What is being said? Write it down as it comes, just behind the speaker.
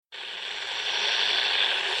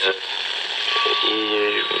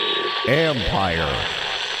Empire.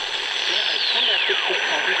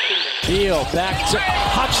 Deal back to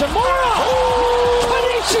Hachimura.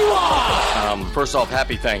 Konnichiwa. First off,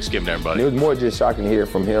 happy Thanksgiving, everybody. It was more just shocking to hear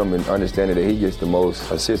from him and understanding that he gets the most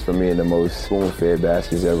assists from me and the most spoon-fed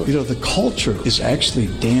baskets ever. You know, the culture is actually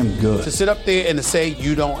damn good. To sit up there and to say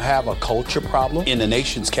you don't have a culture problem in the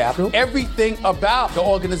nation's capital, everything about the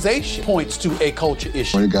organization points to a culture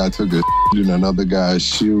issue. One guy took a in another guy's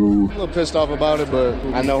shoe. I'm a little pissed off about it, but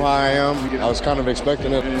I know how I am. I was kind of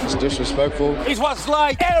expecting it. It's disrespectful. It was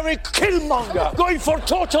like Eric Killmonger going for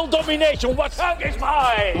total domination. What's up is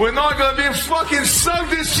mine. We're not going to be fucking sunk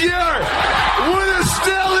this year. We're the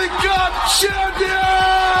Stanley Cup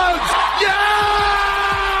champions! Yeah!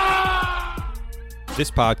 This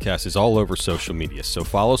podcast is all over social media, so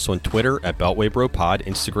follow us on Twitter at BeltwayBroPod,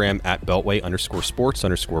 Instagram at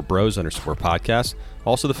Beltway_sports_bros_podcast.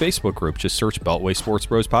 Also the Facebook group, just search Beltway Sports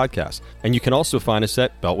Bros Podcast. And you can also find us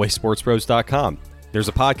at BeltwaySportsBros.com. There's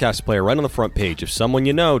a podcast player right on the front page. If someone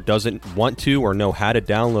you know doesn't want to or know how to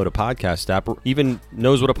download a podcast app or even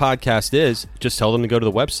knows what a podcast is, just tell them to go to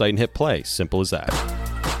the website and hit play. Simple as that.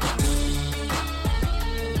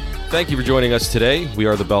 Thank you for joining us today. We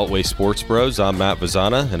are the Beltway Sports Bros. I'm Matt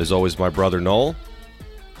Vazana, and as always, my brother Noel.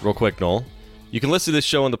 Real quick, Noel. You can listen to this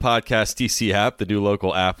show on the Podcast DC app, the new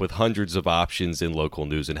local app with hundreds of options in local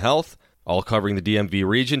news and health, all covering the DMV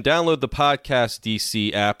region. Download the Podcast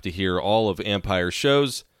DC app to hear all of Empire's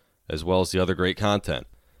shows, as well as the other great content.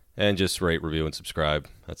 And just rate, review, and subscribe.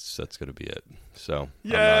 That's going to be it. So I'm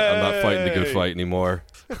not fighting the good fight anymore.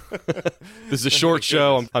 This is a short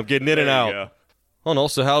show. I'm getting in and out. Go. Oh, and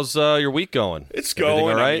also, how's your week going? It's going.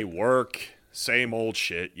 All right? I mean, work, same old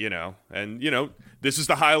shit, you know. And, you know, this is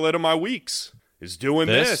the highlight of my weeks, is doing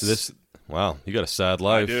this. Wow, you got a sad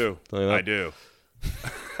life. I do. I do.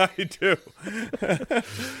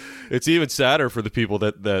 It's even sadder for the people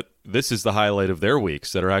that this is the highlight of their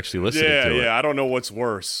weeks that are actually listening to it. Yeah, I don't know what's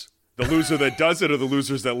worse. The loser that does it or the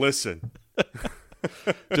losers that listen.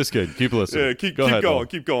 Just kidding. Keep listening. Yeah, keep going.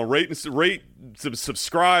 Keep going. Rate,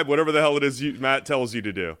 subscribe, whatever the hell it is Matt tells you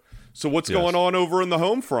to do. So what's going on over in the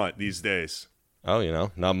home front these days? Oh, you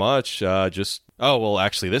know, not much.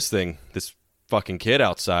 Actually, this fucking kid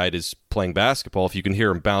outside is playing basketball. If you can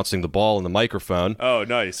hear him bouncing the ball in the microphone. Oh,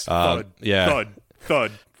 nice. Thud,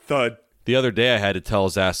 thud. The other day I had to tell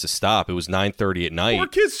his ass to stop. It was 9:30 at night. Poor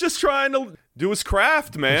kid's just trying to do his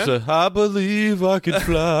craft, man. So, I believe I can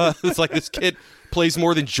fly. It's like this kid plays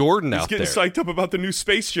more than Jordan out there. He's getting psyched up about the new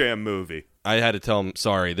Space Jam movie. I had to tell him,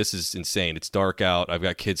 sorry, this is insane. It's dark out. I've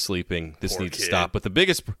got kids sleeping. This needs to stop. But the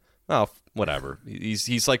biggest... Oh, whatever.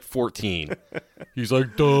 He's like 14. He's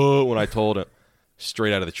like, duh, when I told him.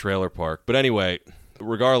 Straight out of the trailer park. But anyway,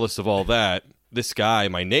 regardless of all that, this guy,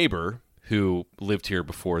 my neighbor, who lived here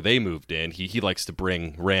before they moved in, he likes to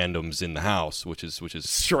bring randoms in the house, which is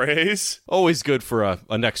strays. Always good for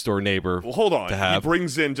a next door neighbor. Well, hold on. To have. He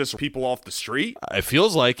brings in just people off the street? It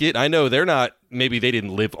feels like it. I know they're not, maybe they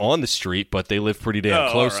didn't live on the street, but they live pretty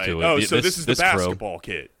damn close to it. Oh, so this is the basketball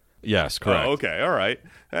kid. Yes, correct. Oh, okay, all right.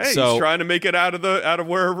 Hey, he's trying to make it out of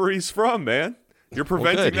wherever he's from, man. You're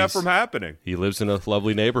preventing that from happening. He lives in a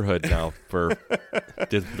lovely neighborhood now.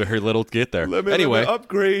 Did very little to get there. Let me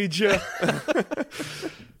upgrade you.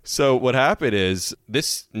 So what happened is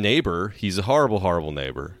this neighbor, he's a horrible, horrible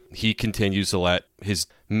neighbor. He continues to let his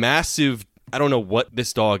massive, I don't know what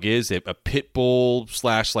this dog is, a pit bull /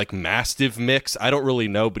 like mastiff mix. I don't really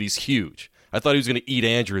know, but he's huge. I thought he was going to eat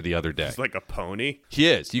Andrew the other day. He's like a pony. He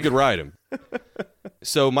is. You could ride him.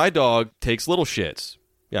 So my dog takes little shits.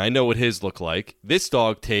 Yeah, I know what his look like. This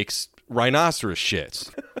dog takes rhinoceros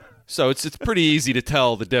shits. So it's pretty easy to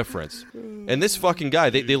tell the difference. And this fucking guy,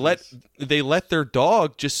 they let their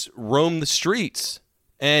dog just roam the streets.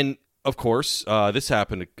 And of course, this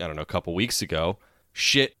happened, I don't know, a couple weeks ago.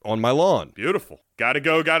 Shit on my lawn. Beautiful. Gotta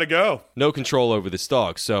go. No control over this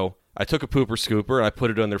dog. So I took a pooper scooper and I put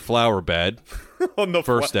it on their flower bed on the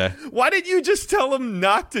first day. Why didn't you just tell them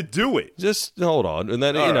not to do it? Just hold on. And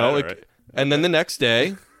then, right. And then the next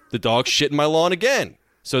day, the dog shit in my lawn again.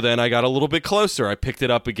 So then I got a little bit closer. I picked it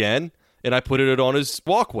up again, and I put it on his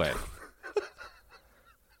walkway.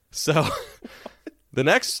 So the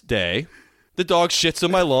next day, the dog shits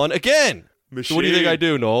on my lawn again. So what do you think I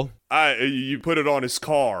do, Noel? You put it on his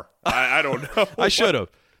car. I don't know. I should have.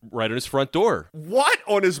 Right on his front door. What?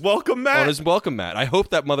 On his welcome mat? On his welcome mat. I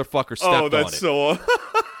hope that motherfucker stepped on it. Oh, that's so...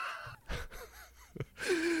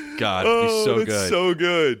 God, he's so good. That's so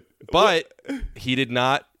good. But he did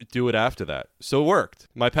not do it after that. So it worked.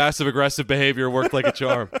 My passive-aggressive behavior worked like a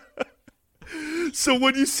charm. So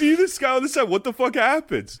when you see this guy on the side, what the fuck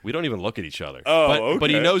happens? We don't even look at each other. Oh, but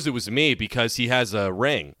he okay. knows it was me because he has a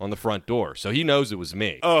ring on the front door, so he knows it was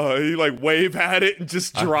me. Oh, he like wave at it and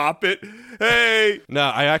just drop it. Hey. No,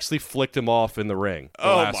 I actually flicked him off in the ring.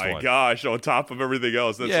 Oh my gosh! On top of everything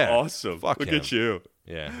else, that's awesome. Fuck Look him. at you.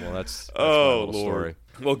 Yeah, well, that's Oh my little Lord. story.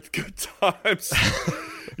 Well, good times.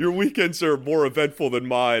 Your weekends are more eventful than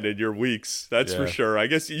mine, and your weeks. That's for sure. I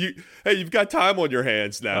guess you've got time on your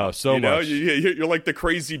hands now. Oh, so much. You're like the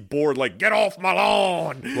crazy board. Like, get off my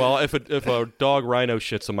lawn. Well, if a dog rhino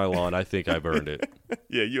shits on my lawn, I think I've earned it.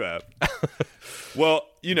 Yeah, you have. Well,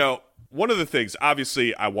 one of the things.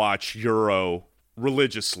 Obviously, I watch Euro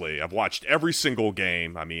religiously. I've watched every single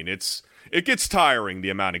game. I mean, it gets tiring the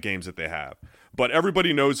amount of games that they have. But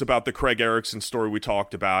everybody knows about the Craig Erickson story we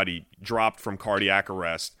talked about. He dropped from cardiac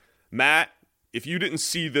arrest. Matt, if you didn't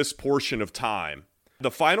see this portion of time, the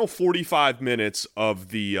final 45 minutes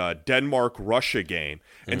of the Denmark-Russia game,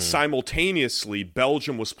 and simultaneously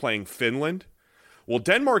Belgium was playing Finland. Well,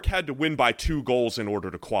 Denmark had to win by 2 goals in order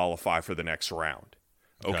to qualify for the next round.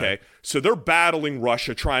 Okay? So they're battling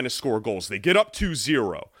Russia, trying to score goals. They get up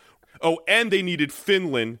 2-0. Oh, and they needed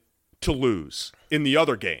Finland to lose in the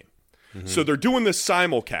other game. So they're doing this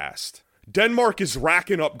simulcast. Denmark is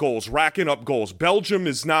racking up goals. Belgium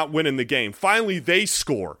is not winning the game. Finally, they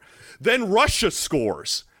score. Then Russia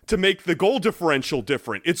scores to make the goal differential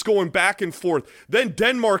different. It's going back and forth. Then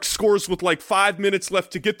Denmark scores with like 5 minutes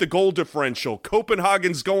left to get the goal differential.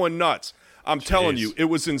 Copenhagen's going nuts. I'm telling you, it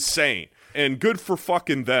was insane. And good for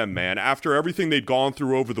fucking them, man. After everything they'd gone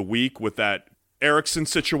through over the week with that Ericsson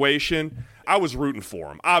situation, I was rooting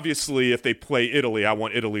for him. Obviously, if they play Italy, I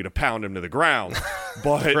want Italy to pound him to the ground.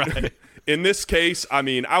 But in this case, I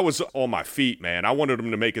mean, I was on my feet, man. I wanted them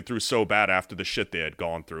to make it through so bad after the shit they had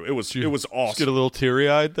gone through. It was awesome. Get a little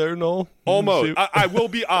teary-eyed there, Noel? Almost. I will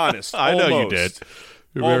be honest. I know you did.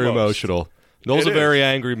 You're very emotional. Noel's a very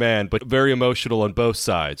angry man, but very emotional on both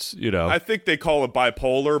sides, I think they call it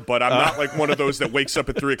bipolar, but I'm not like one of those that wakes up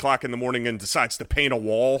at 3 o'clock in the morning and decides to paint a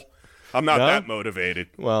wall. I'm not that motivated.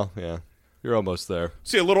 Well, yeah. You're almost there.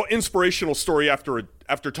 See, a little inspirational story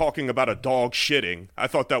after talking about a dog shitting. I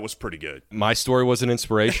thought that was pretty good. My story wasn't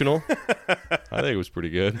inspirational. I think it was pretty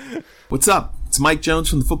good. What's up? It's Mike Jones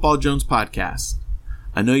from the Football Jones Podcast.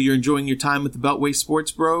 I know you're enjoying your time with the Beltway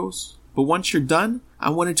Sports Bros, but once you're done, I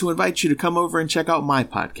wanted to invite you to come over and check out my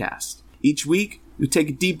podcast. Each week, we take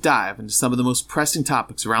a deep dive into some of the most pressing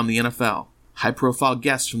topics around the NFL, high-profile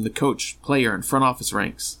guests from the coach, player, and front office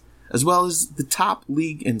ranks, as well as the top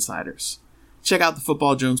league insiders. Check out the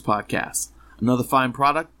Football Jones Podcast, another fine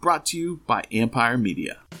product brought to you by Empire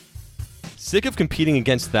Media. Sick of competing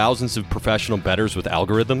against thousands of professional bettors with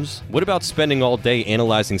algorithms? What about spending all day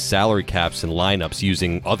analyzing salary caps and lineups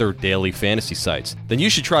using other daily fantasy sites? Then you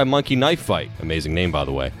should try Monkey Knife Fight. Amazing name, by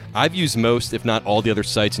the way. I've used most, if not all the other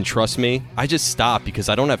sites, and trust me, I just stopped because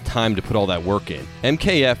I don't have time to put all that work in.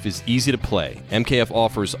 MKF is easy to play. MKF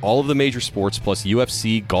offers all of the major sports plus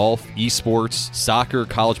UFC, golf, esports, soccer,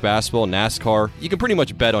 college basketball, NASCAR. You can pretty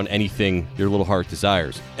much bet on anything your little heart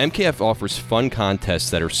desires. MKF offers fun contests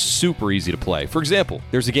that are super easy to play. For example,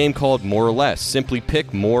 there's a game called More or Less. Simply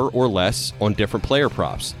pick more or less on different player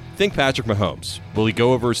props. Think Patrick Mahomes. Will he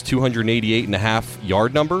go over his 288.5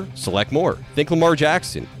 yard number? Select more. Think Lamar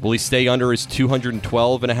Jackson. Will he stay under his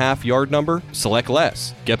 212.5 yard number? Select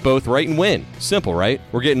less. Get both right and win. Simple, right?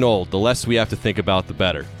 We're getting old. The less we have to think about, the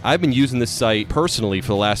better. I've been using this site personally for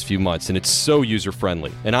the last few months, and it's so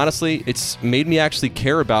user-friendly. And honestly, it's made me actually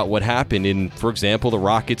care about what happened in, for example, the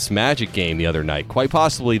Rockets-Magic game the other night. Quite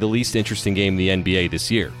possibly the least interesting game in the NBA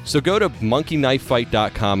this year. So go to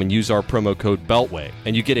monkeyknifefight.com and use our promo code BELTWAY,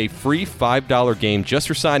 and you get a free $5 game just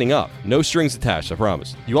for signing up. No strings attached, I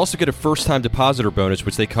promise. You also get a first-time depositor bonus,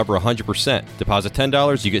 which they cover 100%. Deposit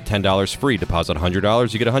 $10, you get $10 free. Deposit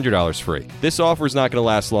 $100, you get $100 free. This offer is not going to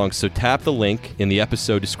last long, so tap the link in the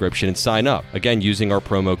episode description and sign up. Again, using our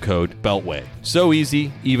promo code BELTWAY. So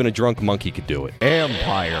easy, even a drunk monkey could do it.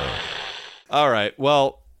 Empire. All right,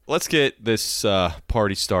 well, let's get this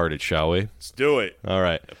party started, shall we? Let's do it. All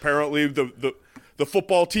right. Apparently, the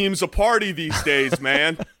football team's a party these days,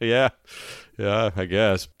 man. Yeah, I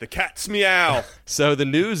guess. The cat's meow. So the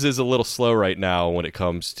news is a little slow right now when it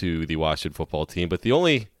comes to the Washington football team, but the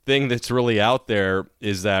only thing that's really out there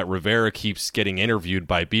is that Rivera keeps getting interviewed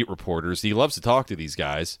by beat reporters. He loves to talk to these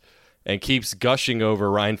guys and keeps gushing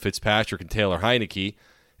over Ryan Fitzpatrick and Taylor Heineke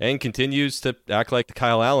and continues to act like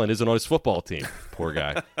Kyle Allen isn't on his football team. Poor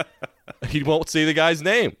guy. He won't say the guy's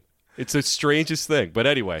name. It's the strangest thing. But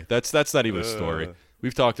anyway, that's not even a story.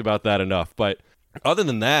 We've talked about that enough. But other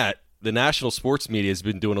than that, the national sports media has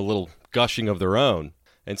been doing a little gushing of their own.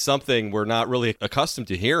 and something we're not really accustomed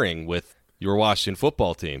to hearing with your Washington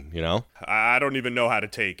football team, you know? I don't even know how to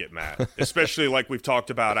take it, Matt. Especially like we've talked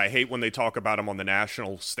about. I hate when they talk about him on the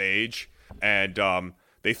national stage and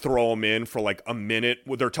they throw him in for like a minute.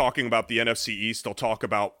 When they're talking about the NFC East, they'll talk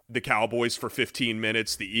about the Cowboys for 15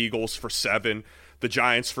 minutes, the Eagles for 7, the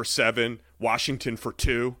Giants for 7, Washington for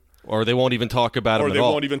 2. Or they won't even talk about him at all. Or they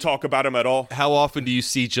won't even talk about him at all. How often do you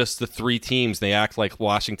see just the 3 teams and they act like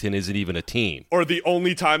Washington isn't even a team? Or the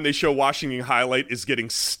only time they show Washington highlight is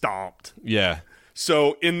getting stomped. Yeah.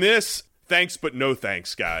 So in this, thanks but no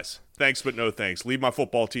thanks, guys. Thanks but no thanks. Leave my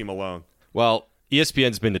football team alone. Well,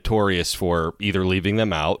 ESPN's been notorious for either leaving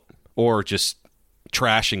them out or just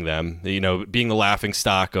trashing them, you know, being the laughing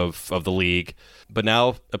stock of the league. But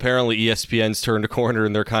now, apparently, ESPN's turned a corner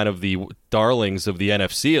and they're kind of the darlings of the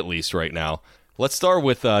NFC, at least right now. Let's start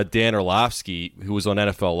with Dan Orlovsky, who was on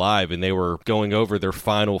NFL Live, and they were going over their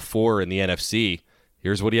Final Four in the NFC.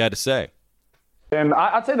 Here's what he had to say.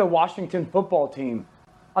 I'd say the Washington football team,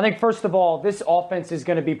 I think, first of all, this offense is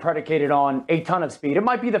going to be predicated on a ton of speed. It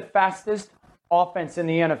might be the fastest offense in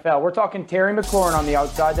the NFL. We're talking Terry McLaurin on the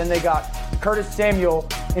outside. Then they got Curtis Samuel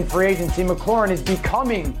in free agency. McLaurin is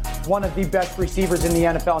becoming one of the best receivers in the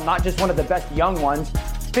NFL, not just one of the best young ones.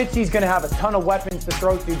 Fitzy's going to have a ton of weapons to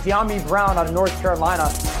throw to. De'Ami Brown out of North Carolina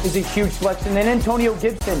is a huge flex. And then Antonio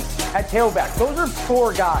Gibson at tailback. Those are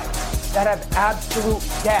 4 guys that have absolute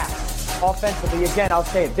gas offensively. Again, I'll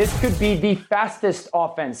say it. This could be the fastest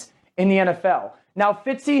offense in the NFL. Now,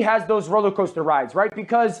 Fitzy has those roller coaster rides, right?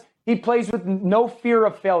 Because he plays with no fear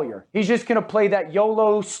of failure. He's just going to play that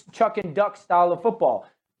YOLO, chuck and duck style of football.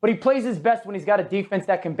 But he plays his best when he's got a defense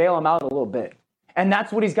that can bail him out a little bit. And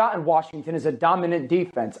that's what he's got in Washington, is a dominant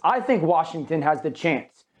defense. I think Washington has the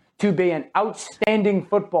chance to be an outstanding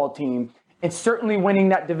football team and certainly winning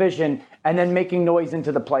that division and then making noise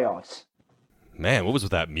into the playoffs. Man, what was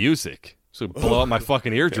with that music? So blow out my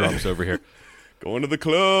fucking eardrums over here. Going to the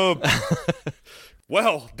club.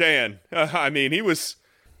 Well, Dan, I mean, he was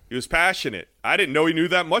passionate. I didn't know he knew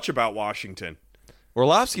that much about Washington.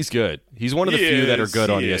 Orlovsky's good. He's one of the few that are good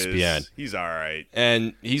on ESPN. He's all right.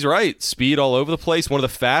 And he's right. Speed all over the place. One of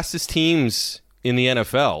the fastest teams in the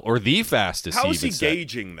NFL, or the fastest. How is he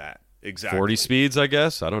gauging that exactly? 40 speeds, I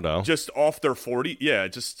guess. I don't know. Just off their 40? Yeah,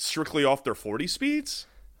 just strictly off their 40 speeds?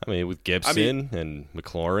 I mean, with Gibson and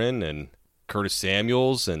McLaurin and Curtis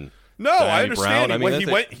Samuels and No, Diami I understand.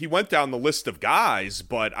 Brown. He went down the list of guys,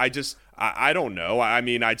 but I don't know. I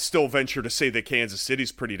mean, I'd still venture to say that Kansas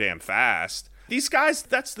City's pretty damn fast. These guys,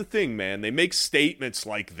 that's the thing, man. They make statements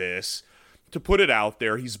like this to put it out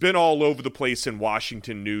there. He's been all over the place in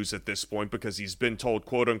Washington news at this point because he's been told,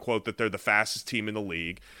 quote unquote, that they're the fastest team in the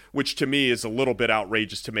league, which to me is a little bit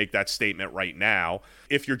outrageous to make that statement right now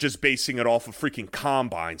if you're just basing it off of freaking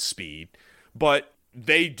combine speed. But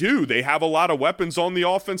they do. They have a lot of weapons on the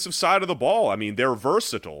offensive side of the ball. I mean, they're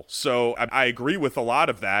versatile. So I agree with a lot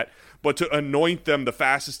of that. But to anoint them the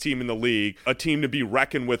fastest team in the league, a team to be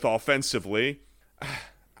reckoned with offensively,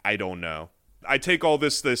 I don't know. I take all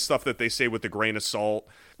this stuff that they say with a grain of salt.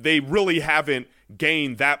 They really haven't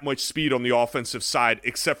gained that much speed on the offensive side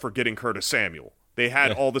except for getting Curtis Samuel. They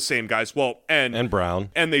had all the same guys. Well, and Brown.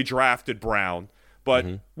 And they drafted Brown. But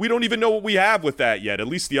we don't even know what we have with that yet. At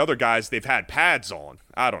least the other guys, they've had pads on.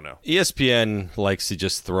 I don't know. ESPN likes to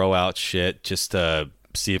just throw out shit just to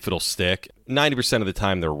see if it'll stick. 90% of the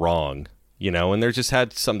time they're wrong, you know, and they're just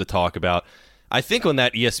had something to talk about. I think on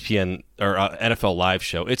that ESPN or NFL Live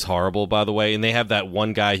show, it's horrible, by the way, and they have that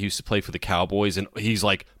one guy who used to play for the Cowboys, and he's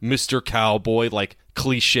like Mr. Cowboy, like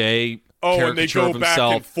cliche. Oh, and they go back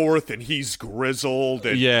and forth, and he's grizzled,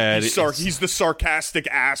 and he's the sarcastic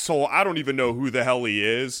asshole. I don't even know who the hell he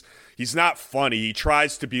is. He's not funny. He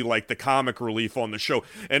tries to be like the comic relief on the show,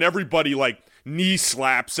 and everybody like knee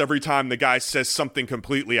slaps every time the guy says something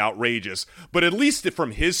completely outrageous. But at least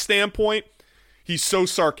from his standpoint, he's so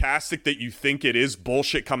sarcastic that you think it is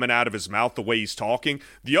bullshit coming out of his mouth the way he's talking.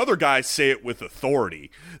 The other guys say it with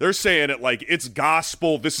authority. They're saying it like it's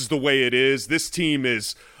gospel. This is the way it is. This team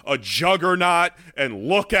is a juggernaut, and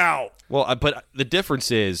look out. Well, but the difference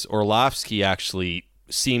is Orlovsky actually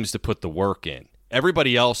seems to put the work in.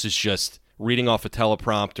 Everybody else is just reading off a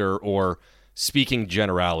teleprompter or speaking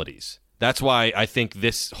generalities. That's why I think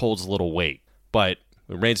this holds a little weight, but it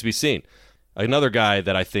remains to be seen. Another guy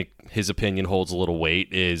that I think his opinion holds a little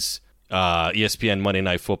weight is ESPN Monday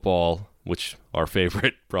Night Football, which our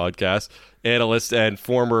favorite broadcast, analyst and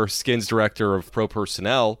former skins director of pro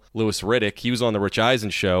personnel, Louis Riddick. He was on the Rich Eisen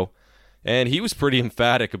show, and he was pretty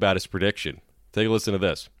emphatic about his prediction. Take a listen to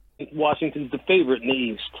this. Washington's the favorite in the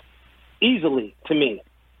East, easily to me.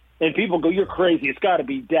 And people go, you're crazy. It's got to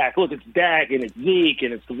be Dak. Look, it's Dak, and it's Zeke,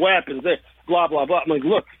 and it's the weapons, blah, blah, blah. I'm like,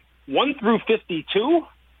 look, 1 through 52,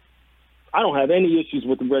 I don't have any issues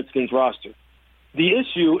with the Redskins roster. The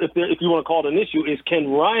issue, if you want to call it an issue, is can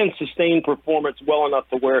Ryan sustain performance well enough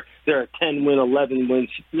to where they're a 10-win, 11-win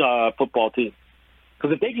football team?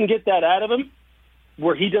 Because if they can get that out of him,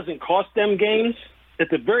 where he doesn't cost them games, at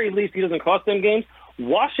the very least he doesn't cost them games,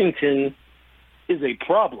 Washington is a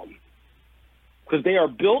problem. Because they are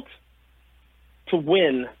built to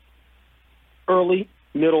win early,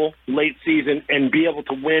 middle, late season, and be able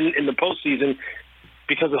to win in the postseason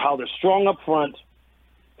because of how they're strong up front,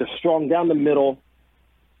 they're strong down the middle.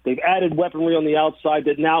 They've added weaponry on the outside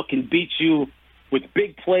that now can beat you with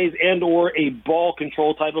big plays and or a ball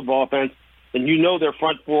control type of offense. And you know their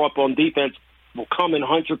front four up on defense will come and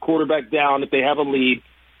hunt your quarterback down if they have a lead.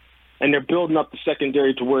 And they're building up the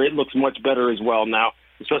secondary to where it looks much better as well now,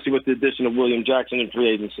 especially with the addition of William Jackson in free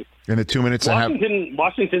agency. In the 2 minutes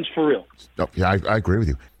Washington's for real. Oh, yeah, I agree with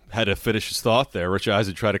you. Had to finish his thought there. Rich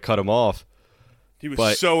Eisen tried to cut him off. He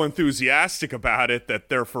was so enthusiastic about it that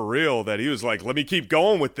they're for real that he was like, let me keep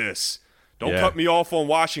going with this. Don't cut me off on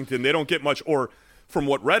Washington. They don't get much. Or from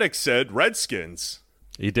what Reddick said, Redskins.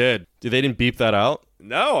 He did. They didn't beep that out?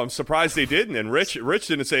 No, I'm surprised they didn't. And Rich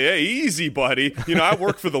didn't say, hey, easy, buddy. I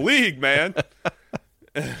work for the league, man.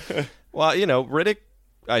 Well, Riddick,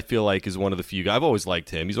 I feel like, is one of the few guys. I've always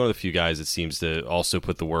liked him. He's one of the few guys that seems to also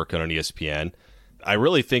put the work on ESPN. I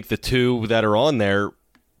really think the two that are on there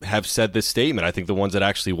have said this statement. I think the ones that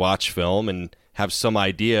actually watch film and have some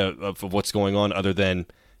idea of what's going on other than,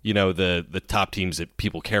 the top teams that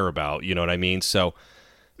people care about. You know what I mean? So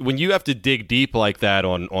when you have to dig deep like that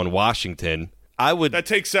on Washington, that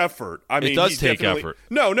takes effort. I mean, it does take effort.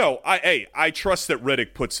 No. I trust that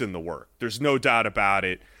Riddick puts in the work. There's no doubt about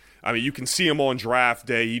it. I mean, you can see him on draft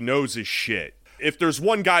day. He knows his shit. If there's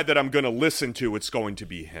one guy that I'm going to listen to, it's going to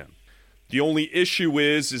be him. The only issue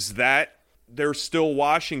is that they're still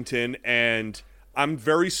Washington, and I'm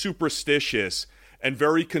very superstitious and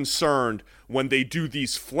very concerned when they do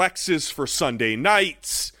these flexes for Sunday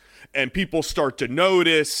nights and people start to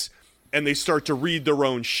notice and they start to read their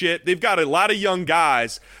own shit. They've got a lot of young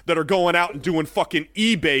guys that are going out and doing fucking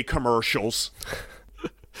eBay commercials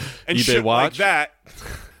and eBay shit watch? like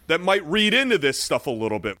that might read into this stuff a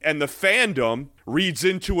little bit. And the fandom reads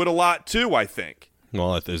into it a lot too, I think.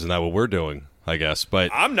 Well, isn't that what we're doing, I guess?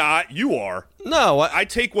 But I'm not. You are. No. I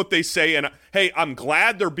take what they say, and hey, I'm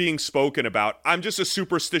glad they're being spoken about. I'm just a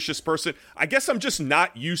superstitious person. I guess I'm just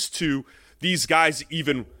not used to these guys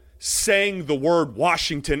even saying the word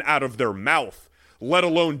Washington out of their mouth, let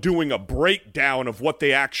alone doing a breakdown of what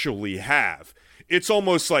they actually have. It's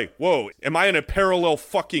almost like, whoa, am I in a parallel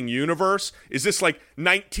fucking universe? Is this like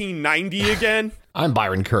 1990 again? I'm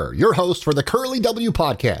Byron Kerr, your host for the Curly W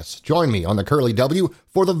podcast. Join me on the Curly W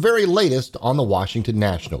for the very latest on the Washington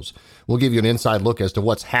Nationals. We'll give you an inside look as to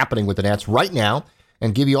what's happening with the Nats right now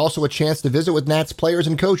and give you also a chance to visit with Nats players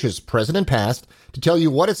and coaches, present and past, to tell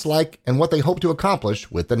you what it's like and what they hope to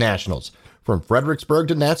accomplish with the Nationals. From Fredericksburg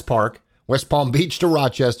to Nats Park, West Palm Beach to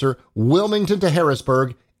Rochester, Wilmington to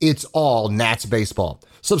Harrisburg, it's all Nats baseball.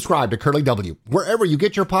 Subscribe to Curly W wherever you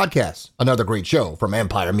get your podcasts. Another great show from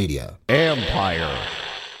Empire Media. Empire.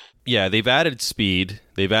 Yeah, they've added speed.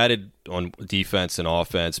 They've added on defense and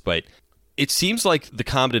offense, but it seems like the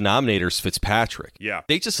common denominator is Fitzpatrick. Yeah.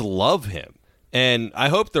 They just love him. And I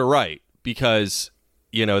hope they're right because,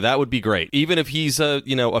 that would be great. Even if he's a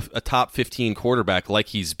top 15 quarterback like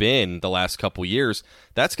he's been the last couple years,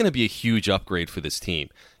 that's going to be a huge upgrade for this team.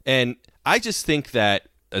 And I just think that,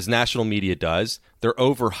 as national media does, they're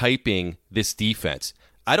overhyping this defense.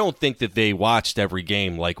 I don't think that they watched every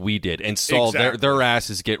game like we did and saw their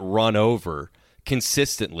asses get run over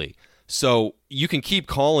consistently. So you can keep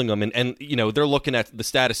calling them, and they're looking at the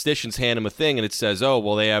statisticians hand them a thing, and it says, oh,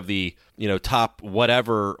 well, they have the top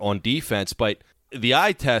whatever on defense, but the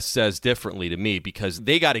eye test says differently to me because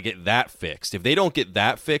they got to get that fixed. If they don't get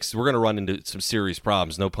that fixed, we're going to run into some serious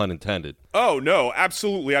problems, no pun intended. Oh, no,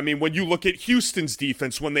 absolutely. I mean, when you look at Houston's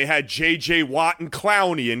defense, when they had J.J. Watt and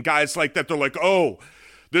Clowney and guys like that, they're like, oh,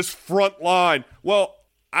 this front line. Well,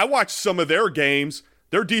 I watched some of their games.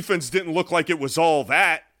 Their defense didn't look like it was all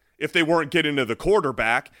that if they weren't getting to the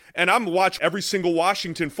quarterback. And I'm watching every single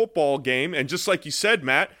Washington football game, and just like you said,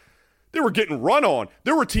 Matt, they were getting run on.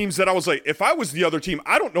 There were teams that I was like, if I was the other team,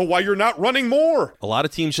 I don't know why you're not running more. A lot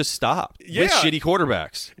of teams just stopped with shitty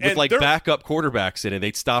quarterbacks, with backup quarterbacks in it.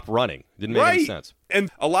 They'd stop running. Didn't make any sense.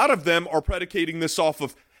 And a lot of them are predicating this off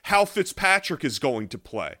of how Fitzpatrick is going to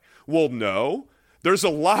play. Well, no. There's a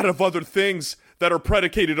lot of other things that are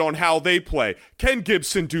predicated on how they play. Can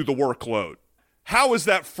Gibson do the workload? How is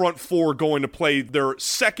that front four going to play their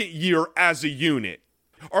second year as a unit?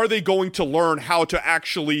 Are they going to learn how to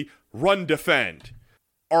actually run defend?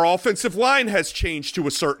 Our offensive line has changed to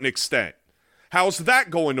a certain extent. How's that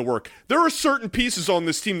going to work? There are certain pieces on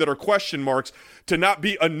this team that are question marks to not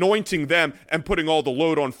be anointing them and putting all the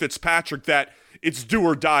load on Fitzpatrick that it's do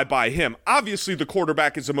or die by him. Obviously, the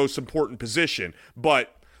quarterback is the most important position,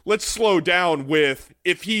 but let's slow down with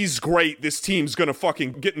if he's great, this team's going to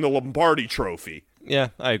fucking get in the Lombardi trophy. Yeah,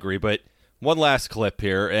 I agree, but one last clip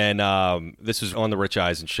here, and this was on the Rich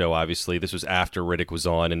Eisen show, obviously. This was after Riddick was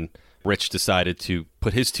on, and Rich decided to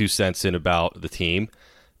put his 2 cents in about the team.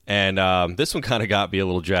 And this one kind of got me a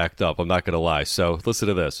little jacked up, I'm not going to lie. So listen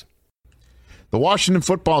to this. The Washington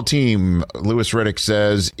football team, Louis Riddick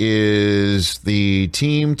says, is the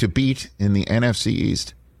team to beat in the NFC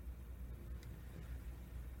East.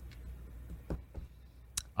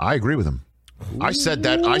 I agree with him. I said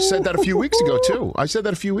that a few weeks ago,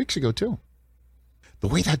 too. The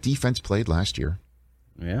way that defense played last year.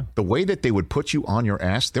 Yeah. The way that they would put you on your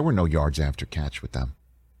ass, there were no yards after catch with them.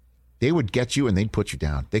 They would get you and they'd put you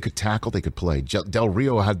down. They could tackle, they could play. Del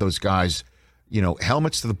Rio had those guys,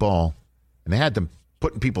 helmets to the ball, and they had them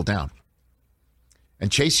putting people down.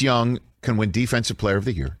 And Chase Young can win Defensive Player of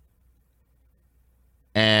the Year.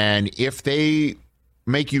 And if they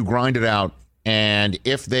make you grind it out, and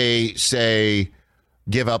if they say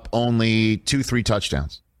give up only 2-3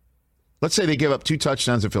 touchdowns, let's say they give up 2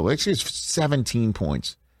 touchdowns at Philadelphia, 17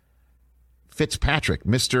 points. Fitzpatrick,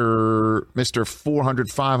 Mr.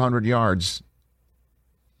 400, 500 yards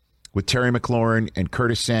with Terry McLaurin and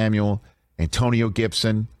Curtis Samuel, Antonio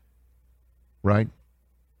Gibson, right?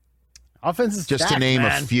 Offense is just stacked, to name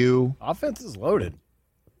man. A few. Offense is loaded.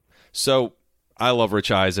 So I love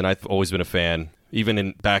Rich Eisen. I've always been a fan,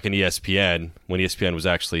 even back in ESPN when ESPN was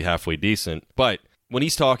actually halfway decent. But when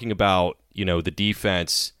he's talking about, the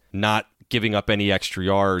defense not giving up any extra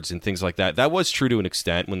yards and things like that, that was true to an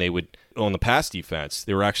extent when they would, on the pass defense,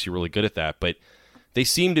 they were actually really good at that. But they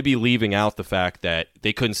seem to be leaving out the fact that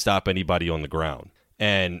they couldn't stop anybody on the ground.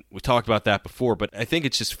 And we talked about that before, but I think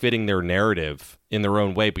it's just fitting their narrative in their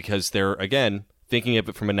own way because they're, again, thinking of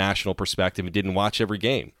it from a national perspective and didn't watch every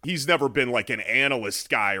game. He's never been like an analyst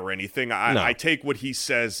guy or anything. No. I take what he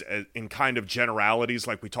says in kind of generalities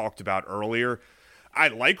like we talked about earlier. I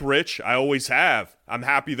like Rich. I always have. I'm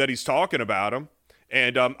happy that he's talking about him.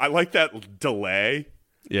 And I like that delay.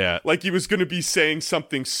 Yeah. Like he was going to be saying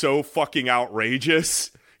something so fucking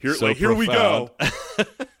outrageous. Here we go.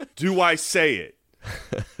 Do I say it?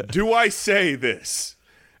 Do I say this?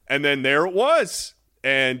 And then there it was.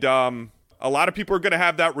 And a lot of people are going to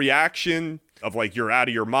have that reaction of like, you're out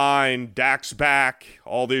of your mind, Dak's back,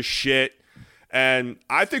 all this shit. And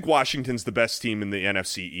I think Washington's the best team in the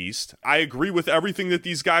NFC East. I agree with everything that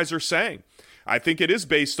these guys are saying. I think it is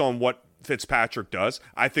based on what Fitzpatrick does.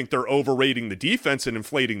 I think they're overrating the defense and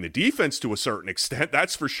inflating the defense to a certain extent.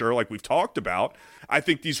 That's for sure, like we've talked about. I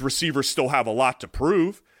think these receivers still have a lot to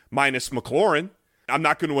prove, minus McLaurin. I'm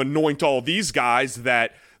not going to anoint all these guys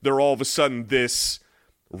that they're all of a sudden this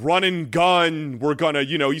run and gun. We're going to,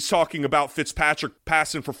 he's talking about Fitzpatrick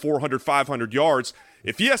passing for 400, 500 yards.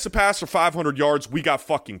 If he has to pass for 500 yards, we got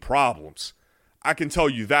fucking problems. I can tell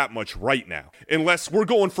you that much right now. Unless we're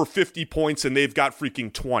going for 50 points and they've got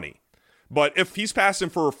freaking 20. But if he's passing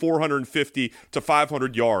for 450 to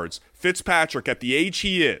 500 yards, Fitzpatrick at the age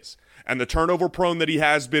he is and the turnover prone that he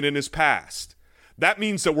has been in his past, that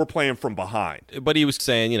means that we're playing from behind. But he was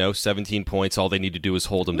saying, 17 points, all they need to do is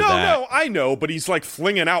hold him to that. No, I know, but he's like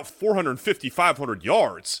flinging out 450, 500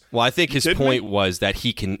 yards. Well, I think his point was that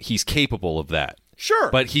he's capable of that.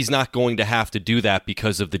 Sure. But he's not going to have to do that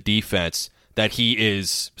because of the defense that he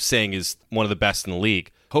is saying is one of the best in the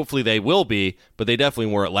league. Hopefully they will be, but they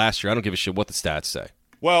definitely weren't last year. I don't give a shit what the stats say.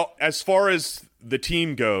 Well, as far as the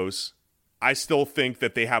team goes, I still think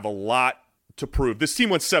that they have a lot to prove. This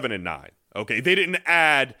team went 7-9. Okay, they didn't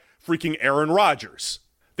add freaking Aaron Rodgers.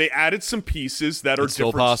 They added some pieces that are it's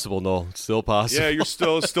still possible, Noel. It's still possible. Yeah, you're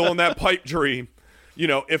still in that pipe dream.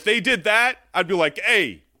 If they did that, I'd be like,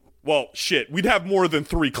 hey, well, shit, we'd have more than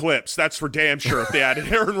 3 clips. That's for damn sure if they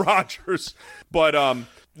added Aaron Rodgers. But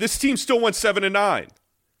this team still went 7-9.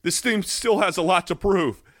 This team still has a lot to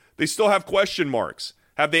prove. They still have question marks.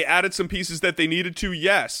 Have they added some pieces that they needed to?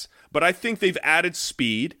 Yes. But I think they've added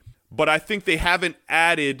speed. But I think they haven't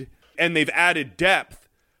added, and they've added depth.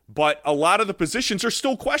 But a lot of the positions are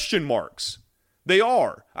still question marks. They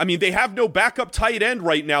are. I mean, they have no backup tight end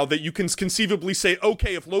right now that you can conceivably say,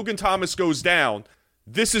 okay, if Logan Thomas goes down,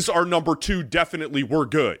 this is our number 2, definitely we're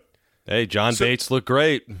good. Hey, John Bates looked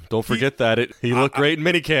great. Don't forget that. He looked great in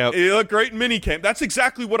minicamp. He looked great in minicamp. That's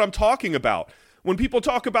exactly what I'm talking about. When people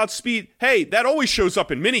talk about speed, hey, that always shows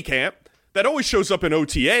up in minicamp. That always shows up in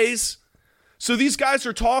OTAs. So these guys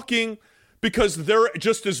are talking because they're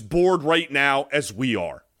just as bored right now as we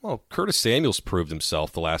are. Well, Curtis Samuel's proved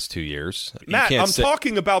himself the last 2 years. Matt, I'm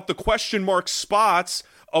talking about the question mark spots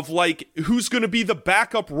of, like, who's going to be the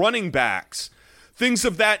backup running backs, things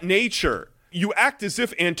of that nature. You act as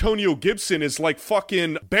if Antonio Gibson is like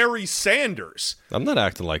fucking Barry Sanders. I'm not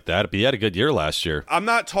acting like that, but he had a good year last year. I'm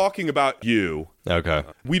not talking about you. Okay.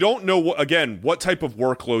 We don't know, what type of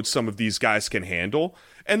workload some of these guys can handle,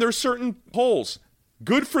 and there's certain holes.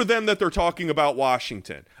 Good for them that they're talking about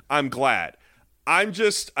Washington. I'm glad. I'm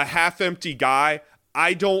just a half-empty guy.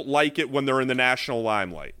 I don't like it when they're in the national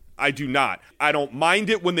limelight. I do not. I don't mind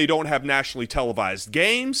it when they don't have nationally televised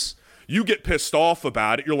games. You get pissed off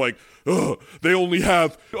about it. You're like, ugh, they only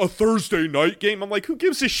have a Thursday night game. I'm like, who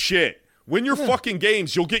gives a shit? Win your fucking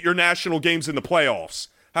games. You'll get your national games in the playoffs.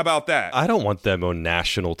 How about that? I don't want them on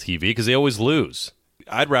national TV because they always lose.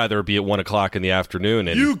 I'd rather be at 1 o'clock in the afternoon.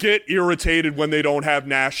 And you get irritated when they don't have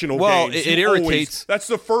national games. Well, it irritates. That's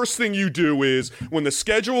the first thing you do is when the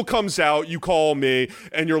schedule comes out, you call me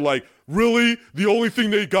and you're like, really? The only thing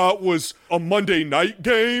they got was a Monday night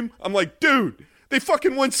game? I'm like, dude, they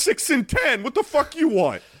fucking won 6-10. What the fuck you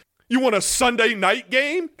want? You want a Sunday night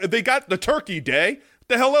game? They got the Turkey Day. What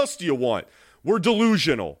the hell else do you want? We're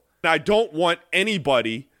delusional. I don't want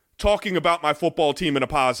anybody talking about my football team in a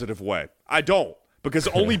positive way. I don't. Because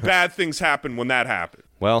only bad things happen when that happens.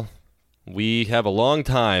 Well, we have a long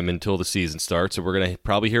time until the season starts, so we're going to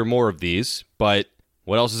probably hear more of these. But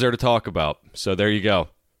what else is there to talk about? So there you go.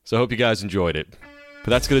 So I hope you guys enjoyed it.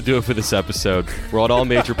 But that's going to do it for this episode. We're on all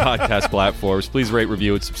major podcast platforms. Please rate,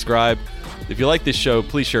 review, and subscribe. If you like this show,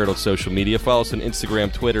 please share it on social media. Follow us on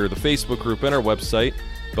Instagram, Twitter, the Facebook group, and our website,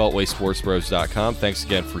 BeltwaySportsBros.com. Thanks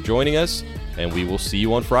again for joining us, and we will see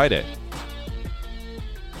you on Friday.